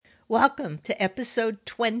Welcome to episode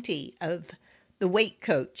 20 of The Weight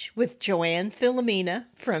Coach with Joanne Filomena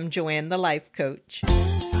from Joanne the Life Coach.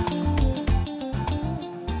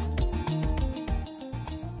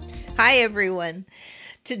 Hi everyone.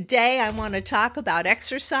 Today I want to talk about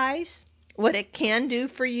exercise, what it can do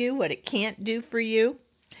for you, what it can't do for you.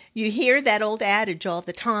 You hear that old adage all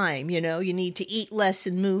the time, you need to eat less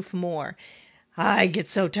and move more. I get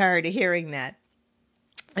so tired of hearing that.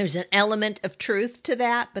 There's an element of truth to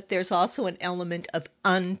that, but there's also an element of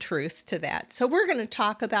untruth to that. So we're going to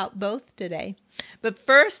talk about both today. But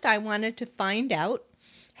first, I wanted to find out,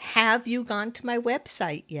 have you gone to my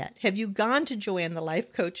website yet? Have you gone to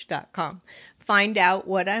joannethelifecoach.com? Find out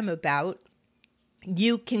what I'm about.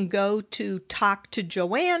 You can go to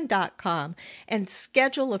talktojoanne.com and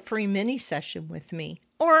schedule a free mini session with me.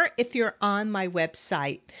 Or if you're on my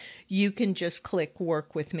website, you can just click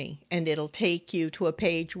work with me and it'll take you to a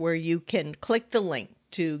page where you can click the link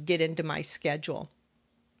to get into my schedule.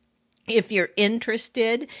 If you're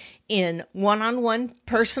interested in one-on-one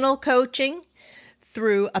personal coaching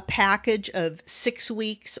through a package of 6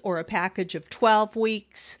 weeks or a package of 12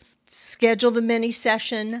 weeks, schedule the mini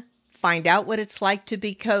session. Find out what it's like to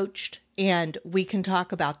be coached, and we can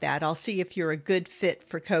talk about that. I'll see if you're a good fit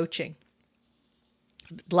for coaching.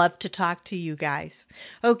 Love to talk to you guys.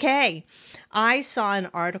 Okay, I saw an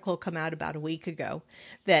article come out about a week ago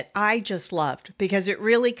that I just loved because it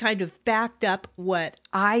really kind of backed up what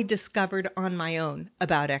I discovered on my own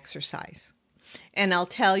about exercise. And I'll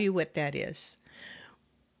tell you what that is.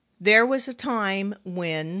 There was a time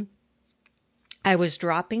when I was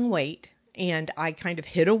dropping weight, and I kind of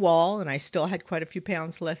hit a wall, and I still had quite a few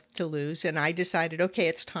pounds left to lose. And I decided, okay,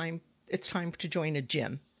 it's time to join a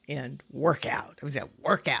gym and work out. It was a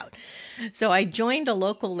workout. So I joined a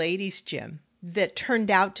local ladies' gym that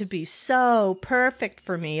turned out to be so perfect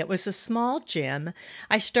for me. It was a small gym.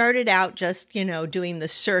 I started out just, doing the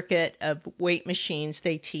circuit of weight machines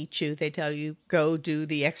they teach you. They tell you, go do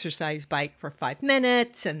the exercise bike for 5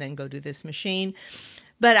 minutes and then go do this machine.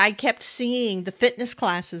 But I kept seeing the fitness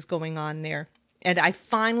classes going on there, and I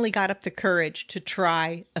finally got up the courage to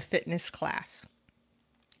try a fitness class.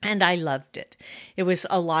 And I loved it. It was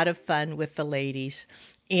a lot of fun with the ladies,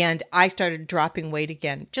 and I started dropping weight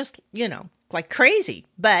again, just, like crazy.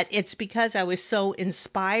 But it's because I was so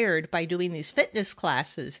inspired by doing these fitness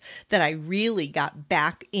classes that I really got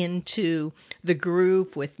back into the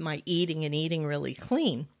groove with my eating and eating really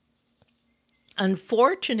clean.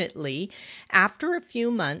 Unfortunately, after a few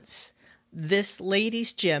months, this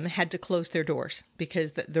ladies' gym had to close their doors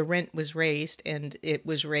because the rent was raised, and it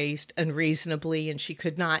was raised unreasonably, and she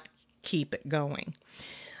could not keep it going.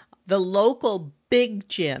 The local big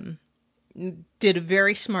gym did a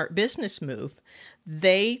very smart business move.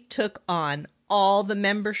 They took on all the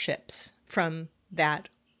memberships from that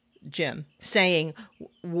gym, saying,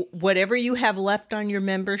 whatever you have left on your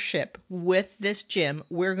membership with this gym,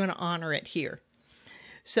 we're going to honor it here.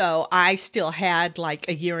 So I still had like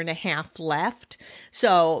a year and a half left.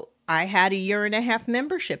 So I had a year and a half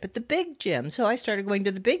membership at the big gym. So I started going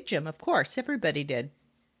to the big gym. Of course, everybody did.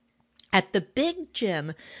 At the big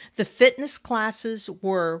gym, the fitness classes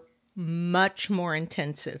were much more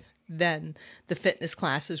intensive than the fitness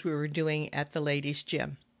classes we were doing at the ladies'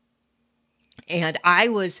 gym. And I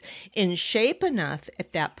was in shape enough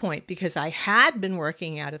at that point, because I had been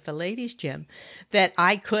working out at the ladies' gym, that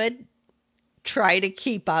I could try to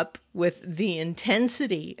keep up with the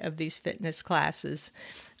intensity of these fitness classes.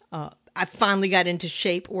 I finally got into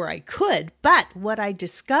shape where I could, but what I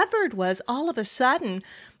discovered was all of a sudden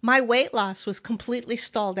my weight loss was completely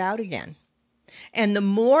stalled out again. And the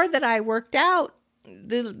more that I worked out,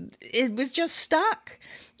 it was just stuck.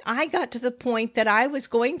 I got to the point that I was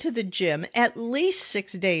going to the gym at least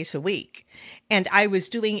 6 days a week, and I was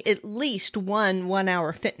doing at least one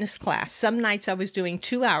 1-hour fitness class. Some nights I was doing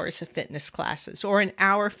 2 hours of fitness classes, or an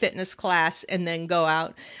hour fitness class and then go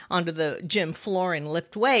out onto the gym floor and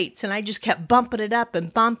lift weights, and I just kept bumping it up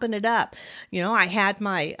and bumping it up. I had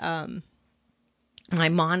my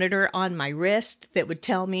monitor on my wrist that would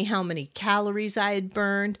tell me how many calories I had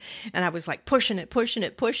burned, and I was like pushing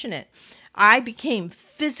it. I became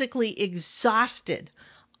physically exhausted.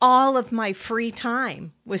 All of my free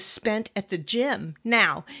time was spent at the gym.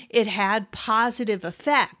 Now, it had positive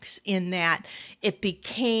effects in that it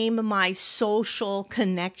became my social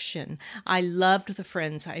connection. I loved the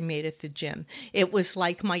friends I made at the gym. It was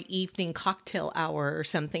like my evening cocktail hour or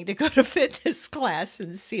something to go to fitness class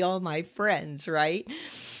and see all my friends, right?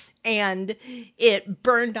 And it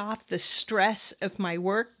burned off the stress of my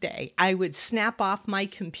work day. I would snap off my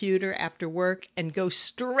computer after work and go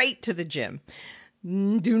straight to the gym.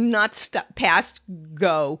 Do not stop past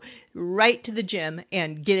go right to the gym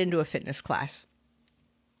and get into a fitness class.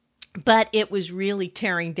 But it was really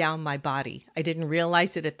tearing down my body. I didn't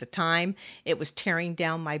realize it at the time. It was tearing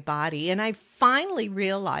down my body. And I finally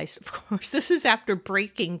realized, of course, this is after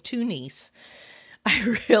breaking 2 knees.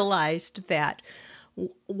 I realized that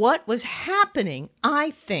what was happening,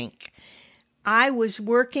 I think, I was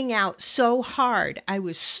working out so hard. I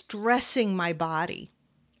was stressing my body,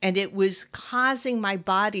 and it was causing my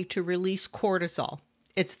body to release cortisol.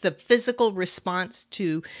 It's the physical response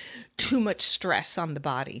to too much stress on the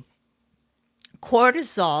body.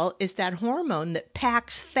 Cortisol is that hormone that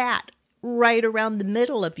packs fat right around the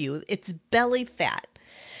middle of you. It's belly fat.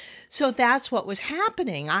 So that's what was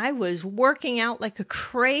happening. I was working out like a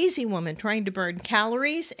crazy woman trying to burn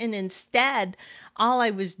calories, and instead, all I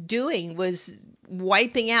was doing was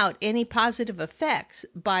wiping out any positive effects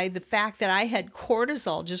by the fact that I had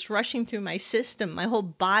cortisol just rushing through my system. My whole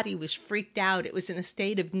body was freaked out. It was in a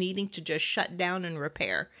state of needing to just shut down and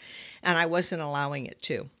repair, and I wasn't allowing it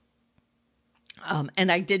to.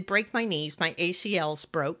 And I did break my knees. My ACLs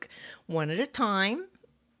broke one at a time,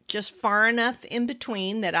 just far enough in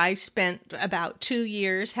between that I spent about 2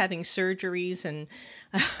 years having surgeries and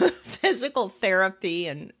physical therapy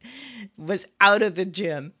and was out of the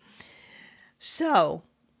gym. So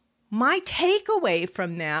my takeaway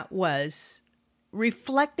from that was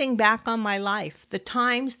reflecting back on my life, the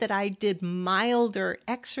times that I did milder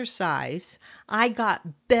exercise, I got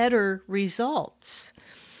better results.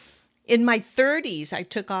 In my 30s, I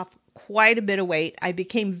took off quite a bit of weight. I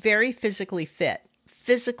became very physically fit,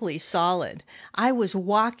 physically solid. I was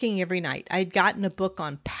walking every night. I'd gotten a book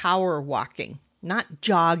on power walking, not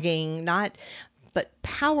jogging, but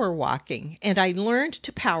power walking. And I learned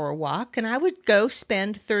to power walk, and I would go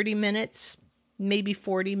spend 30 minutes, maybe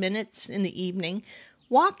 40 minutes in the evening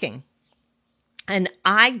walking. And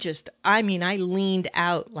I leaned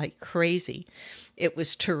out like crazy. It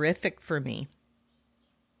was terrific for me.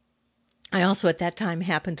 I also at that time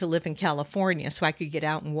happened to live in California, so I could get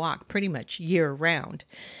out and walk pretty much year round.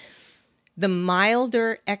 The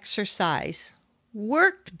milder exercise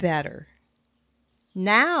worked better.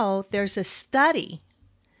 Now there's a study.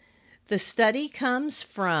 The study comes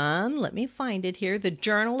from, let me find it here, the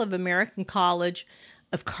Journal of American College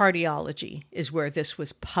of Cardiology is where this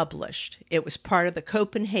was published. It was part of the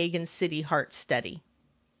Copenhagen City Heart Study.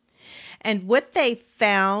 And what they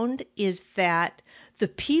found is that the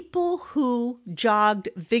people who jogged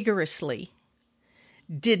vigorously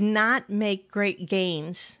did not make great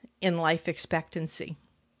gains in life expectancy.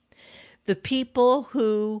 The people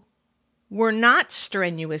who were not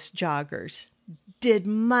strenuous joggers did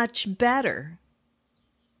much better.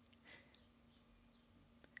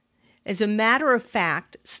 As a matter of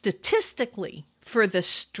fact, statistically, for the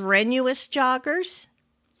strenuous joggers,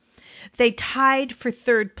 they tied for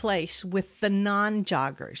 3rd place with the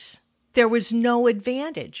non-joggers. There was no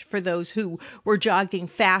advantage for those who were jogging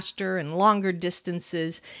faster and longer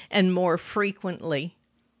distances and more frequently.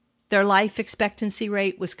 Their life expectancy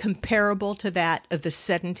rate was comparable to that of the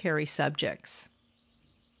sedentary subjects.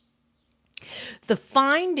 The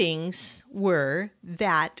findings were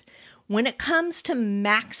that when it comes to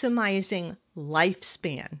maximizing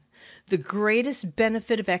lifespan, the greatest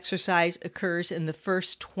benefit of exercise occurs in the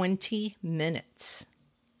first 20 minutes.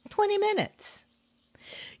 20 minutes.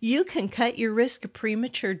 You can cut your risk of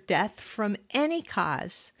premature death from any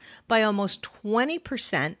cause by almost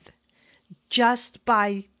 20% just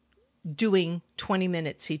by doing 20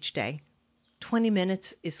 minutes each day. 20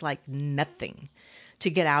 minutes is like nothing to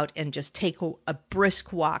get out and just take a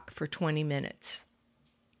brisk walk for 20 minutes.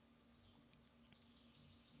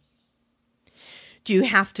 Do you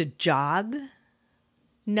have to jog?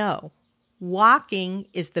 No. Walking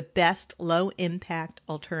is the best low-impact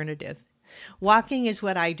alternative. Walking is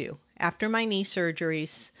what I do. After my knee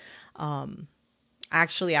surgeries,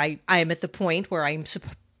 actually I am at the point where I'm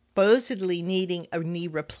supposedly needing a knee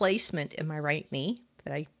replacement in my right knee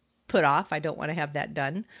that I put off. I don't want to have that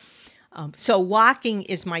done. So walking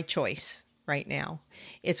is my choice right now.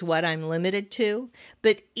 It's what I'm limited to.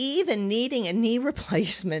 But even needing a knee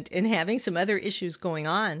replacement and having some other issues going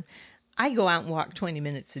on, I go out and walk 20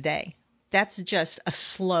 minutes a day. That's just a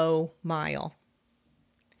slow mile.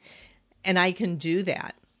 And I can do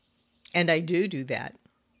that. And I do that.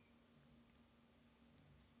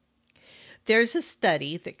 There's a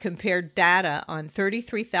study that compared data on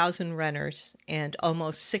 33,000 runners and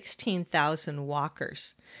almost 16,000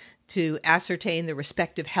 walkers to ascertain the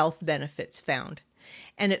respective health benefits found.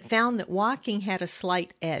 And it found that walking had a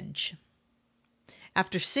slight edge.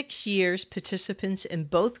 After 6 years, participants in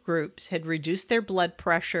both groups had reduced their blood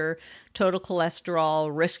pressure, total cholesterol,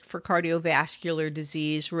 risk for cardiovascular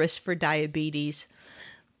disease, risk for diabetes.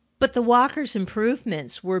 But the walkers'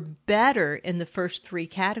 improvements were better in the first 3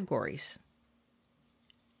 categories.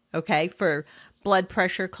 Okay, for blood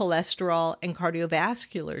pressure, cholesterol, and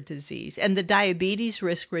cardiovascular disease. And the diabetes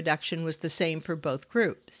risk reduction was the same for both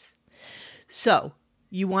groups. So,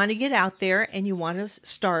 you want to get out there and you want to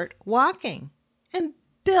start walking and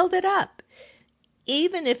build it up.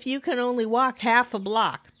 Even if you can only walk half a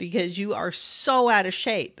block because you are so out of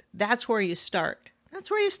shape, that's where you start.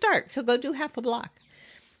 That's where you start. So go do half a block.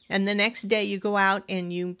 And the next day you go out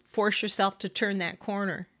and you force yourself to turn that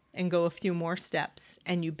corner and go a few more steps,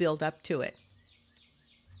 and you build up to it.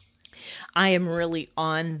 I am really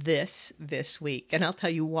on this week, and I'll tell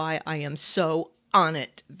you why I am so on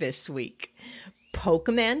it this week.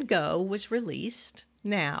 Pokemon Go was released.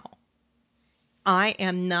 Now, I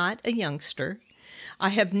am not a youngster. I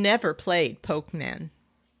have never played Pokemon.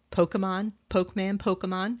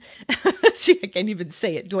 See, I can't even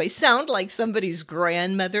say it. Do I sound like somebody's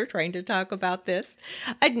grandmother trying to talk about this?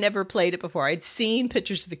 I'd never played it before. I'd seen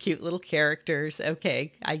pictures of the cute little characters.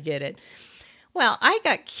 Okay, I get it. Well, I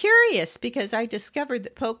got curious because I discovered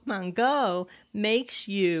that Pokemon Go makes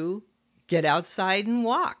you get outside and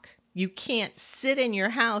walk. You can't sit in your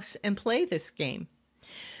house and play this game.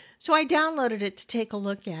 So I downloaded it to take a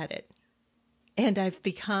look at it. And I've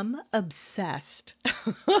become obsessed.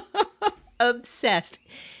 Obsessed.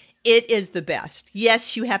 It is the best.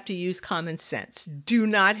 Yes, you have to use common sense. Do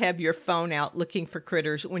not have your phone out looking for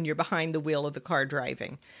critters when you're behind the wheel of the car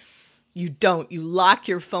driving. You don't. You lock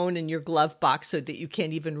your phone in your glove box so that you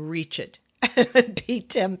can't even reach it and be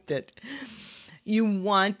tempted. You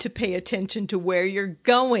want to pay attention to where you're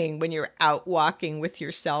going when you're out walking with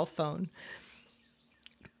your cell phone.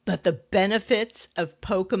 But the benefits of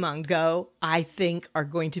Pokemon Go, I think, are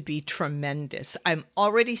going to be tremendous. I'm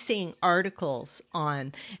already seeing articles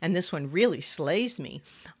on, and this one really slays me,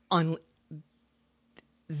 on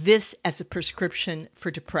this as a prescription for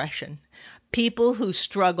depression. People who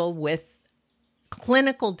struggle with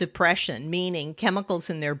clinical depression, meaning chemicals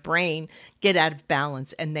in their brain get out of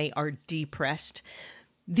balance and they are depressed.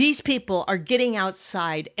 These people are getting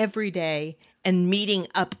outside every day and meeting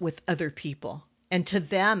up with other people. And to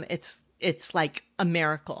them, it's like a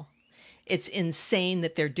miracle. It's insane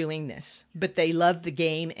that they're doing this. But they love the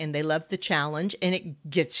game and they love the challenge, and it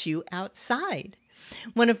gets you outside.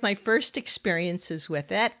 One of my first experiences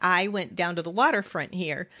with it, I went down to the waterfront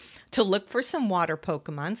here to look for some water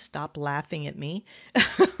Pokemon. Stop laughing at me.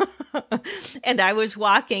 And I was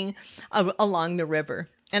walking along the river,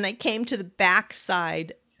 and I came to the back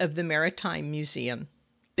side of the Maritime Museum.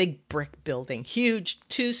 Big brick building, huge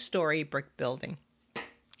 2-story brick building.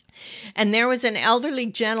 And there was an elderly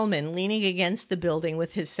gentleman leaning against the building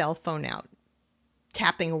with his cell phone out,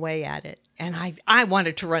 tapping away at it. And I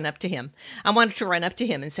wanted to run up to him. I wanted to run up to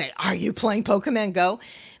him and say, "Are you playing Pokemon Go?"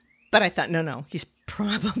 But I thought, no, he's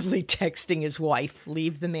probably texting his wife.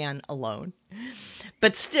 Leave the man alone.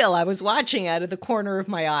 But still, I was watching out of the corner of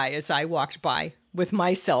my eye as I walked by with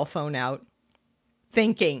my cell phone out,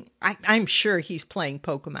 thinking, I'm sure he's playing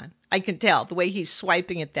Pokemon. I can tell the way he's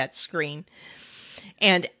swiping at that screen.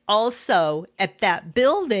 And also at that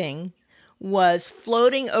building was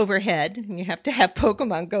floating overhead, and you have to have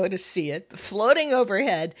Pokemon Go to see it. Floating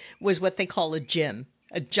overhead was what they call a gym,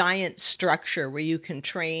 a giant structure where you can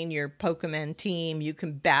train your Pokemon team. You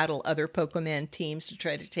can battle other Pokemon teams to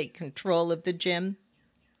try to take control of the gym.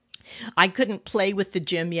 I couldn't play with the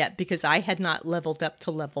gym yet because I had not leveled up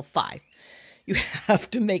to level 5. You have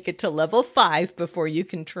to make it to level 5 before you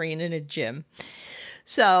can train in a gym.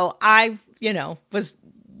 So I,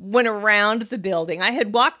 went around the building. I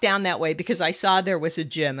had walked down that way because I saw there was a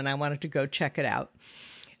gym and I wanted to go check it out.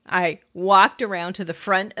 I walked around to the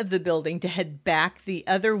front of the building to head back the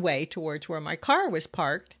other way towards where my car was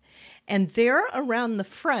parked. And there around the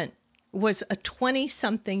front was a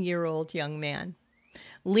 20-something-year-old young man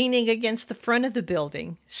leaning against the front of the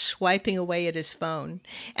building, swiping away at his phone.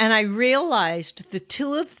 And I realized the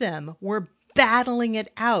two of them were battling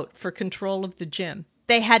it out for control of the gym.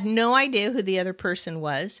 They had no idea who the other person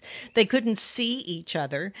was. They couldn't see each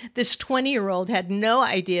other. This 20-year-old had no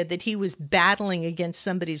idea that he was battling against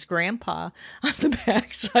somebody's grandpa on the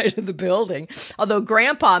back side of the building. Although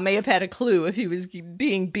grandpa may have had a clue if he was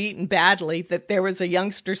being beaten badly that there was a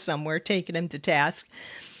youngster somewhere taking him to task.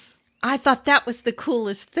 I thought that was the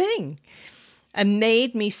coolest thing. It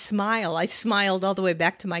made me smile. I smiled all the way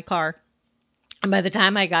back to my car. And by the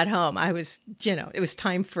time I got home, I was, it was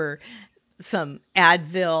time for some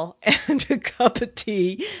Advil and a cup of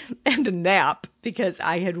tea and a nap because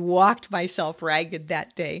I had walked myself ragged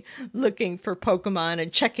that day looking for Pokemon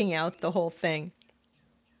and checking out the whole thing.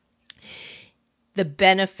 The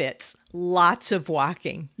benefits, lots of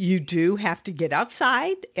walking. You do have to get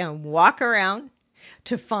outside and walk around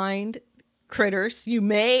to find critters. You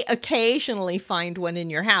may occasionally find one in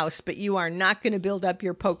your house, but you are not going to build up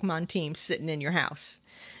your Pokemon team sitting in your house.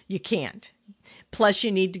 You can't. Plus,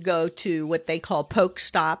 you need to go to what they call Poke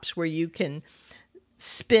Stops, where you can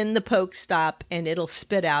spin the Poke Stop and it'll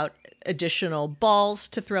spit out additional balls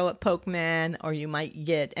to throw at Pokemon, or you might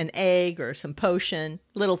get an egg or some potion,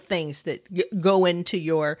 little things that go into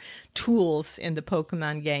your tools in the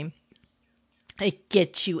Pokemon game. It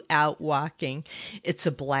gets you out walking. It's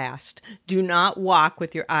a blast. Do not walk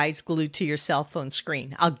with your eyes glued to your cell phone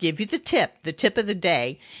screen. I'll give you the tip of the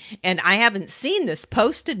day. And I haven't seen this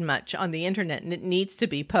posted much on the internet, and it needs to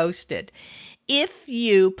be posted. If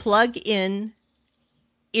you plug in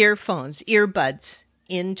earbuds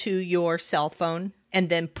into your cell phone, and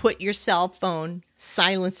then put your cell phone,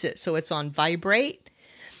 silence it so it's on vibrate,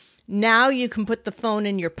 now you can put the phone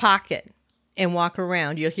in your pocket and walk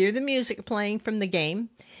around. You'll hear the music playing from the game,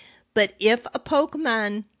 but if a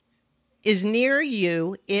Pokemon is near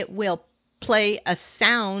you, it will play a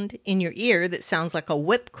sound in your ear that sounds like a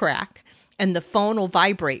whip crack, and the phone will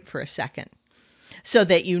vibrate for a second so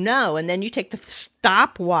that you know. And then you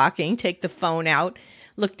stop walking, take the phone out,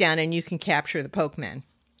 look down, and you can capture the Pokemon.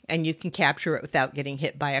 And you can capture it without getting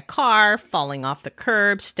hit by a car, falling off the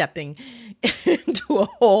curb, stepping into a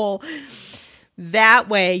hole. That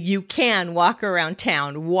way you can walk around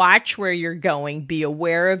town, watch where you're going, be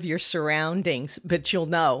aware of your surroundings, but you'll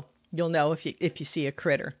know if you see a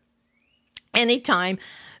critter. Anytime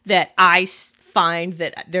that I find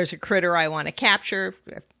that there's a critter I want to capture,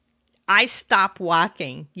 I stop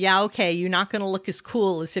walking. Yeah, okay, you're not going to look as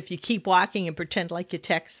cool as if you keep walking and pretend like you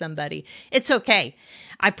text somebody. It's okay.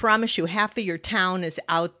 I promise you, half of your town is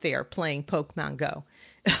out there playing Pokemon Go.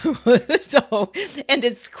 And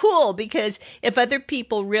it's cool because if other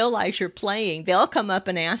people realize you're playing, they'll come up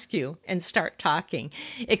and ask you and start talking,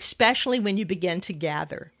 especially when you begin to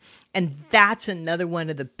gather. And that's another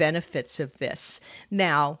one of the benefits of this.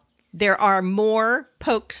 Now, there are more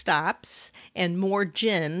Pokestops and more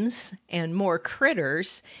gyms and more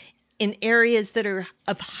critters in areas that are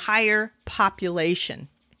of higher population,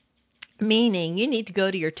 meaning you need to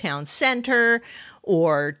go to your town center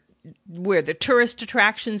or where the tourist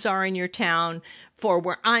attractions are in your town. For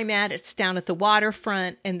where I'm at, it's down at the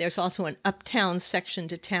waterfront, and there's also an uptown section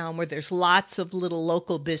to town where there's lots of little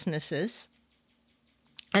local businesses.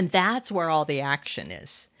 And that's where all the action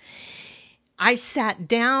is. I sat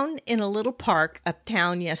down in a little park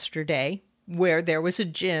uptown yesterday where there was a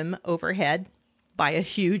gym overhead by a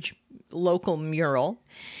huge local mural.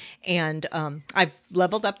 And I've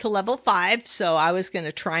leveled up to level 5, so I was going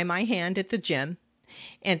to try my hand at the gym.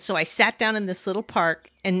 And so I sat down in this little park,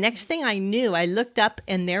 and next thing I knew, I looked up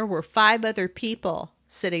and there were 5 other people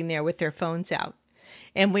sitting there with their phones out.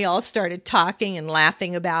 And we all started talking and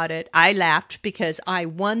laughing about it. I laughed because I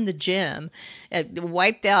won the gym,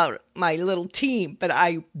 wiped out my little team, but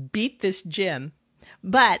I beat this gym.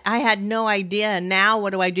 But I had no idea. Now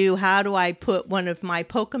what do I do? How do I put one of my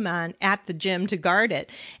Pokemon at the gym to guard it?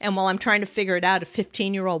 And while I'm trying to figure it out, a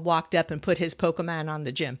 15-year-old walked up and put his Pokemon on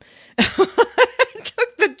the gym.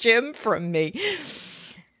 Took the gym from me.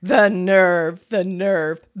 The nerve.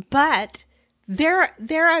 But there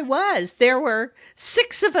I was. There were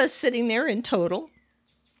 6 of us sitting there in total,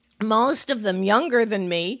 most of them younger than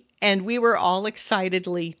me, and we were all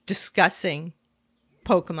excitedly discussing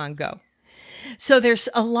Pokemon Go. So there's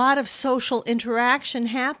a lot of social interaction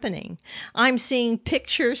happening. I'm seeing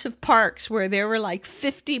pictures of parks where there were like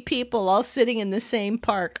 50 people all sitting in the same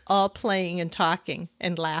park, all playing and talking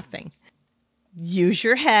and laughing. Use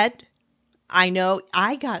your head. I know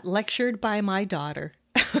I got lectured by my daughter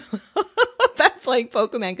about playing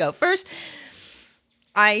Pokemon Go. First,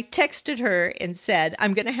 I texted her and said,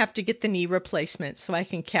 I'm going to have to get the knee replacement so I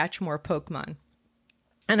can catch more Pokemon.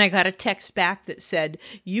 And I got a text back that said,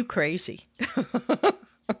 you crazy.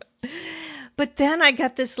 But then I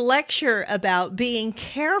got this lecture about being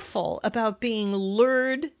careful, about being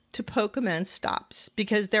lured to Pokemon stops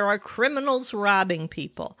because there are criminals robbing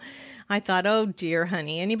people. I thought, oh dear,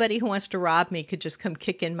 honey, anybody who wants to rob me could just come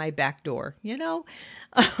kick in my back door, you know?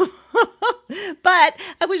 But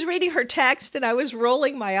I was reading her text and I was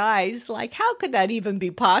rolling my eyes like, how could that even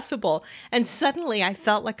be possible? And suddenly I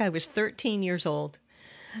felt like I was 13 years old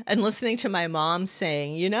and listening to my mom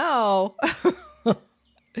saying, you know,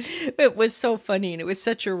 It was so funny, and it was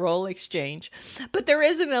such a role exchange. But there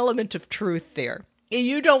is an element of truth there.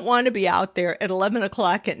 You don't want to be out there at 11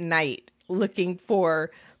 o'clock at night looking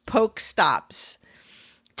for poke stops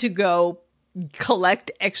to go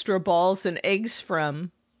collect extra balls and eggs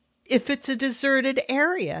from if it's a deserted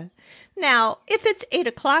area. Now, if it's 8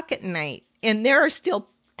 o'clock at night and there are still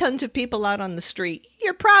tons of people out on the street,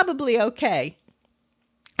 you're probably okay.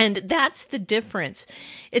 And that's the difference.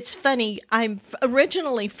 It's funny, I'm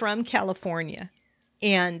originally from California,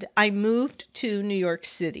 and I moved to New York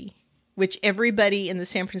City, which everybody in the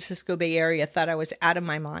San Francisco Bay Area thought I was out of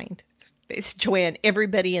my mind. It's, Joanne,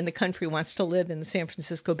 everybody in the country wants to live in the San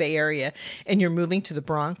Francisco Bay Area, and you're moving to the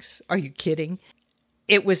Bronx? Are you kidding?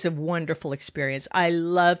 It was a wonderful experience. I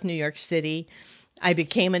love New York City. I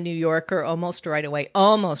became a New Yorker almost right away.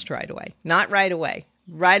 Almost right away. Not right away.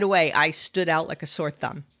 Right away, I stood out like a sore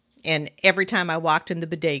thumb. And every time I walked in the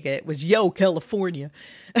bodega, it was, yo, California.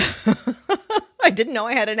 I didn't know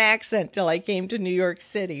I had an accent till I came to New York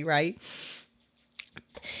City, right?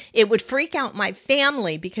 It would freak out my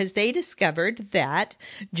family because they discovered that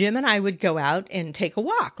Jim and I would go out and take a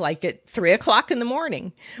walk, like at 3 o'clock in the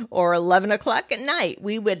morning or 11 o'clock at night.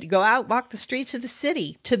 We would go out, walk the streets of the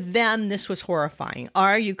city. To them, this was horrifying.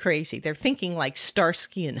 Are you crazy? They're thinking like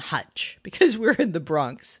Starsky and Hutch because we're in the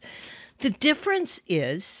Bronx. The difference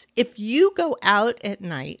is if you go out at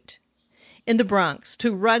night in the Bronx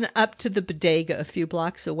to run up to the bodega a few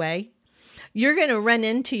blocks away, you're going to run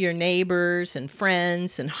into your neighbors and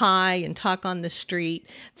friends and hi and talk on the street.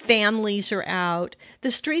 Families are out.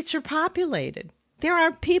 The streets are populated. There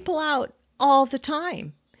are people out all the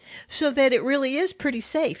time. So that it really is pretty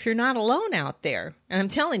safe. You're not alone out there. And I'm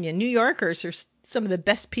telling you, New Yorkers are some of the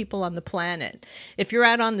best people on the planet. If you're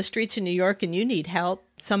out on the streets in New York and you need help,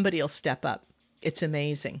 somebody will step up. It's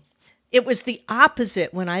amazing. It was the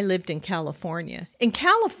opposite when I lived in California. In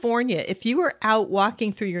California, if you were out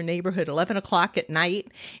walking through your neighborhood 11 o'clock at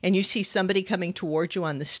night and you see somebody coming towards you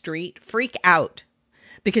on the street, freak out.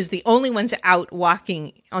 Because the only ones out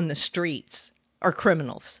walking on the streets are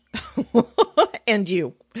criminals. And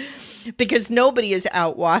you. Because nobody is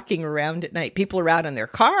out walking around at night. People are out in their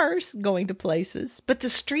cars going to places, but the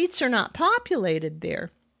streets are not populated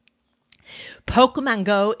there. Pokemon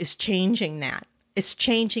Go is changing that. It's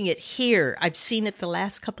changing it here. I've seen it the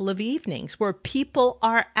last couple of evenings where people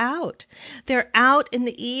are out. They're out in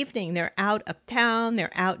the evening. They're out uptown.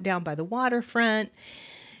 They're out down by the waterfront.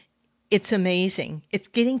 It's amazing. It's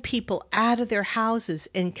getting people out of their houses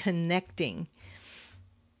and connecting.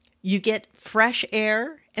 You get fresh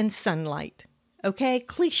air and sunlight. Okay,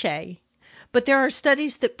 cliche. But there are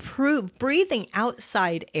studies that prove breathing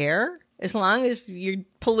outside air, as long as your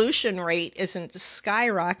pollution rate isn't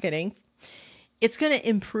skyrocketing, it's going to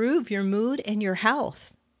improve your mood and your health.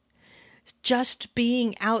 Just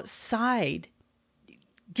being outside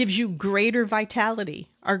gives you greater vitality.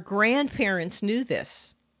 Our grandparents knew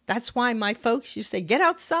this. That's why my folks used to say, get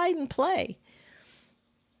outside and play.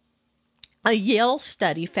 A Yale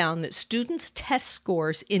study found that students' test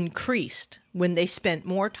scores increased when they spent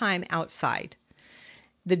more time outside.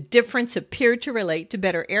 The difference appeared to relate to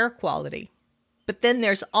better air quality. But then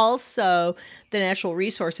there's also the natural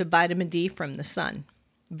resource of vitamin D from the sun.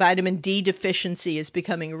 Vitamin D deficiency is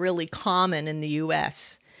becoming really common in the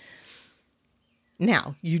U.S.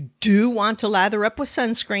 Now, you do want to lather up with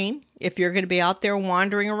sunscreen if you're going to be out there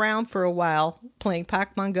wandering around for a while playing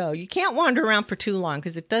Pokemon Go. You can't wander around for too long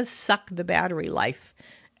because it does suck the battery life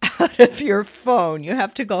out of your phone. You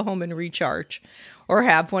have to go home and recharge or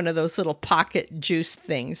have one of those little pocket juice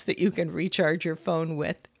things that you can recharge your phone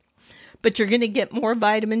with. But you're going to get more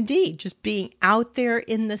vitamin D just being out there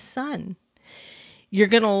in the sun. You're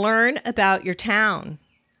going to learn about your town.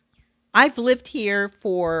 I've lived here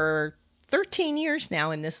for 13 years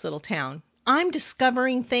now in this little town. I'm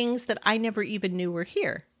discovering things that I never even knew were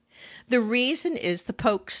here. The reason is the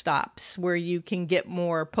poke stops, where you can get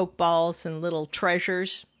more poke balls and little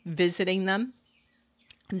treasures visiting them.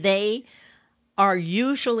 They are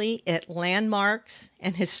usually at landmarks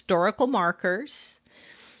and historical markers.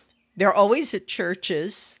 They're always at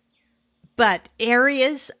churches, but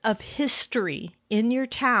areas of history in your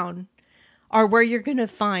town are where you're going to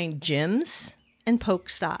find gyms and poke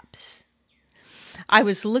stops. I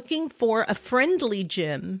was looking for a friendly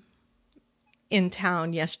gym in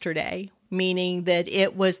town yesterday, meaning that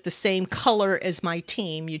it was the same color as my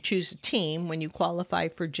team. You choose a team when you qualify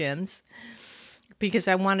for gyms, because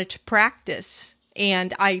I wanted to practice.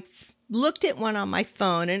 And I looked at one on my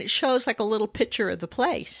phone, and it shows like a little picture of the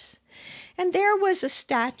place. And there was a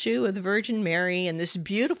statue of the Virgin Mary in this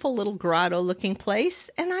beautiful little grotto-looking place.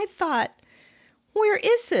 And I thought, Where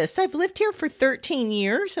is this? I've lived here for 13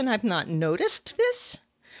 years and I've not noticed this.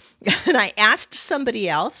 And I asked somebody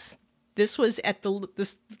else. This was at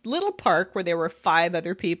this little park where there were 5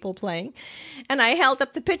 other people playing. And I held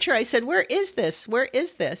up the picture. I said, where is this? Where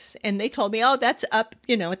is this? And they told me, oh, that's up,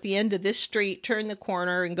 at the end of this street. Turn the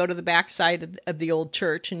corner and go to the back side of the old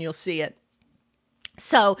church and you'll see it.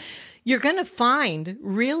 So you're going to find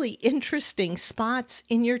really interesting spots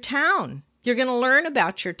in your town. You're going to learn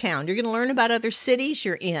about your town. You're going to learn about other cities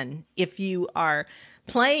you're in. If you are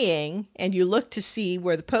playing and you look to see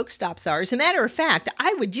where the Pokestops are. As a matter of fact,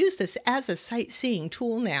 I would use this as a sightseeing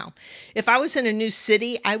tool now. If I was in a new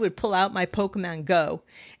city, I would pull out my Pokemon Go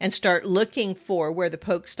and start looking for where the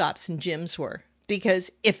Pokestops and gyms were. Because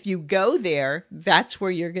if you go there, that's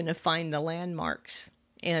where you're going to find the landmarks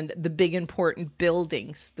and the big important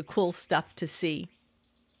buildings, the cool stuff to see.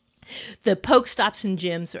 The Pokestops and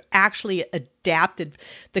gyms are actually adapted.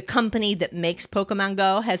 The company that makes Pokemon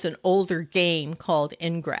Go has an older game called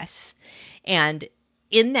Ingress. And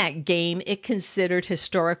in that game, it considered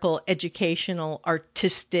historical, educational,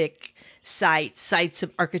 artistic sites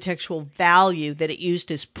of architectural value that it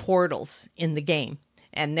used as portals in the game.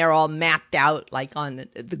 And they're all mapped out like on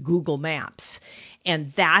the Google Maps.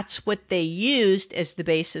 And that's what they used as the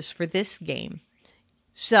basis for this game.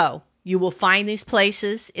 So you will find these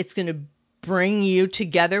places. It's going to bring you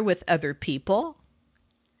together with other people.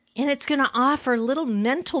 And it's going to offer little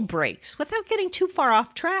mental breaks without getting too far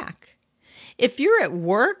off track. If you're at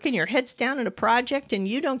work and your head's down in a project and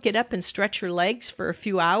you don't get up and stretch your legs for a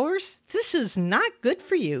few hours, this is not good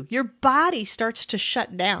for you. Your body starts to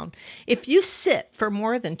shut down. If you sit for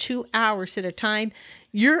more than 2 hours at a time,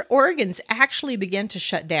 your organs actually begin to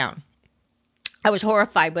shut down. I was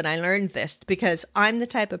horrified when I learned this because I'm the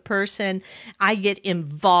type of person, I get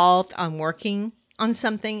involved on working on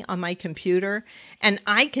something on my computer, and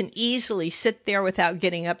I can easily sit there without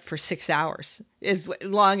getting up for 6 hours. As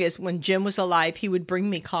long as when Jim was alive, he would bring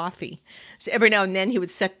me coffee. So every now and then he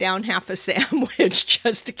would set down half a sandwich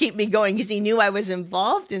just to keep me going because he knew I was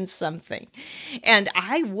involved in something. And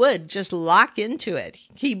I would just lock into it.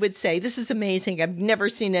 He would say, "This is amazing. I've never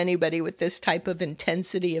seen anybody with this type of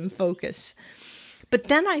intensity and focus." But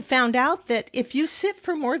then I found out that if you sit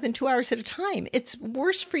for more than 2 hours at a time, it's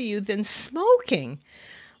worse for you than smoking.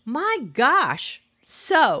 My gosh.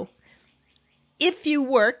 So, if you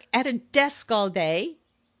work at a desk all day,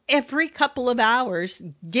 every couple of hours,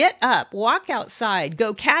 get up, walk outside,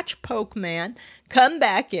 go catch Pokemon, come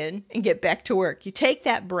back in, and get back to work. You take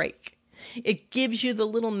that break. It gives you the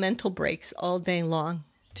little mental breaks all day long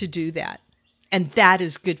to do that. And that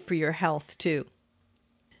is good for your health, too.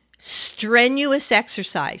 Strenuous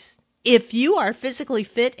exercise. If you are physically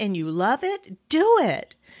fit and you love it, do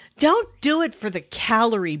it. Don't do it for the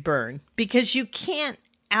calorie burn because you can't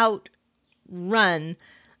outrun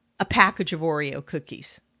a package of Oreo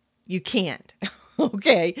cookies. You can't.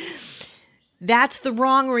 Okay? That's the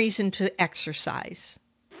wrong reason to exercise.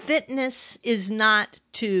 Fitness is not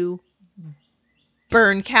to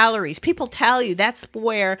burn calories. People tell you that's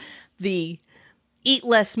where the eat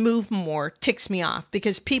less, move more ticks me off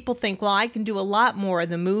because people think, well, I can do a lot more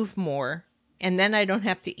than move more, and then I don't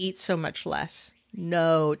have to eat so much less.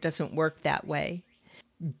 No, it doesn't work that way.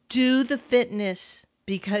 Do the fitness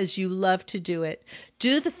because you love to do it.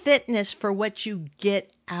 Do the fitness for what you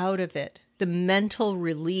get out of it, the mental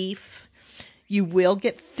relief. You will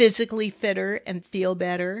get physically fitter and feel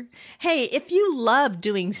better. Hey, if you love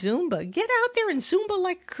doing Zumba, get out there and Zumba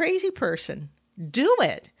like a crazy person. Do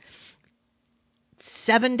it.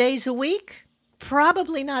 7 days a week?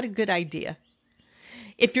 Probably not a good idea.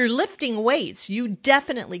 If you're lifting weights, you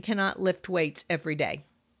definitely cannot lift weights every day.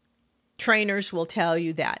 Trainers will tell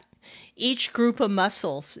you that. Each group of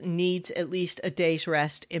muscles needs at least a day's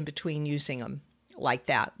rest in between using them like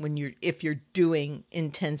that if you're doing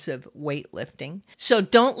intensive weightlifting. So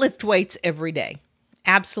don't lift weights every day.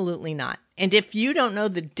 Absolutely not. And if you don't know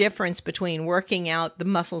the difference between working out the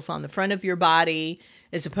muscles on the front of your body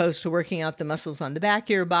as opposed to working out the muscles on the back of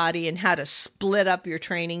your body and how to split up your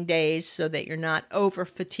training days so that you're not over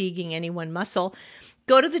fatiguing any one muscle,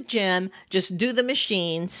 go to the gym, just do the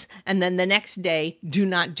machines, and then the next day, do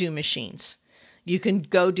not do machines. You can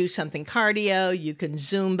go do something cardio, you can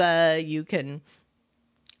Zumba, you can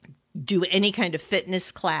do any kind of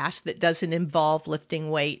fitness class that doesn't involve lifting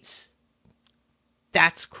weights.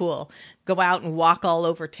 That's cool. Go out and walk all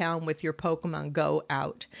over town with your Pokemon Go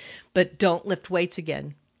out. But don't lift weights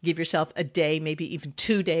again. Give yourself a day, maybe even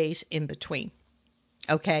 2 days in between.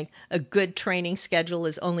 Okay? A good training schedule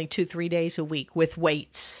is only 2-3 days a week with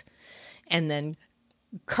weights. And then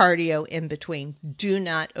cardio in between. Do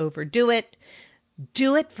not overdo it.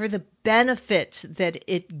 Do it for the benefits that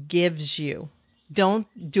it gives you. Don't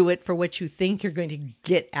do it for what you think you're going to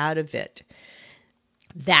get out of it.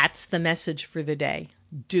 That's the message for the day.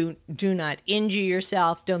 Do not injure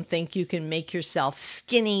yourself. Don't think you can make yourself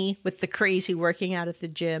skinny with the crazy working out at the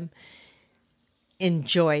gym.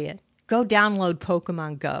 Enjoy it. Go download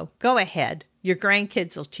Pokemon Go. Go ahead. Your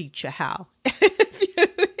grandkids will teach you how.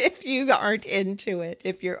 If you aren't into it,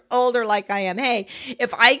 if you're older like I am, hey,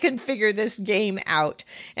 if I can figure this game out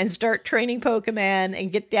and start training Pokemon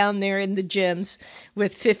and get down there in the gyms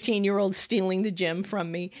with 15-year-olds stealing the gym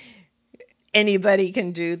from me, anybody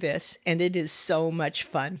can do this, and it is so much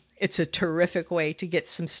fun. It's a terrific way to get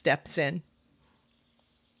some steps in.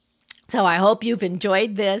 So I hope you've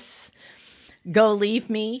enjoyed this. Go leave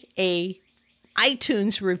me a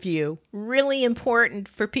iTunes review. Really important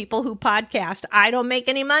for people who podcast. I don't make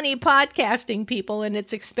any money podcasting, people, and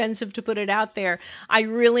it's expensive to put it out there. I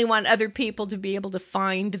really want other people to be able to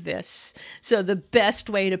find this. So the best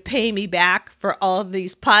way to pay me back for all of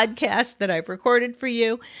these podcasts that I've recorded for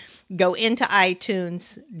you, go into iTunes,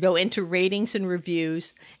 go into ratings and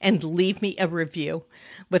reviews, and leave me a review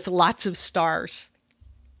with lots of stars.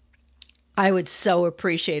 I would so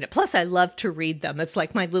appreciate it. Plus, I love to read them. It's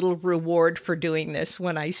like my little reward for doing this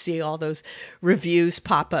when I see all those reviews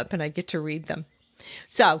pop up and I get to read them.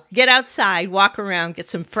 So get outside, walk around, get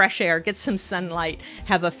some fresh air, get some sunlight.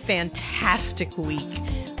 Have a fantastic week.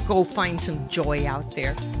 Go find some joy out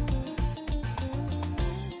there.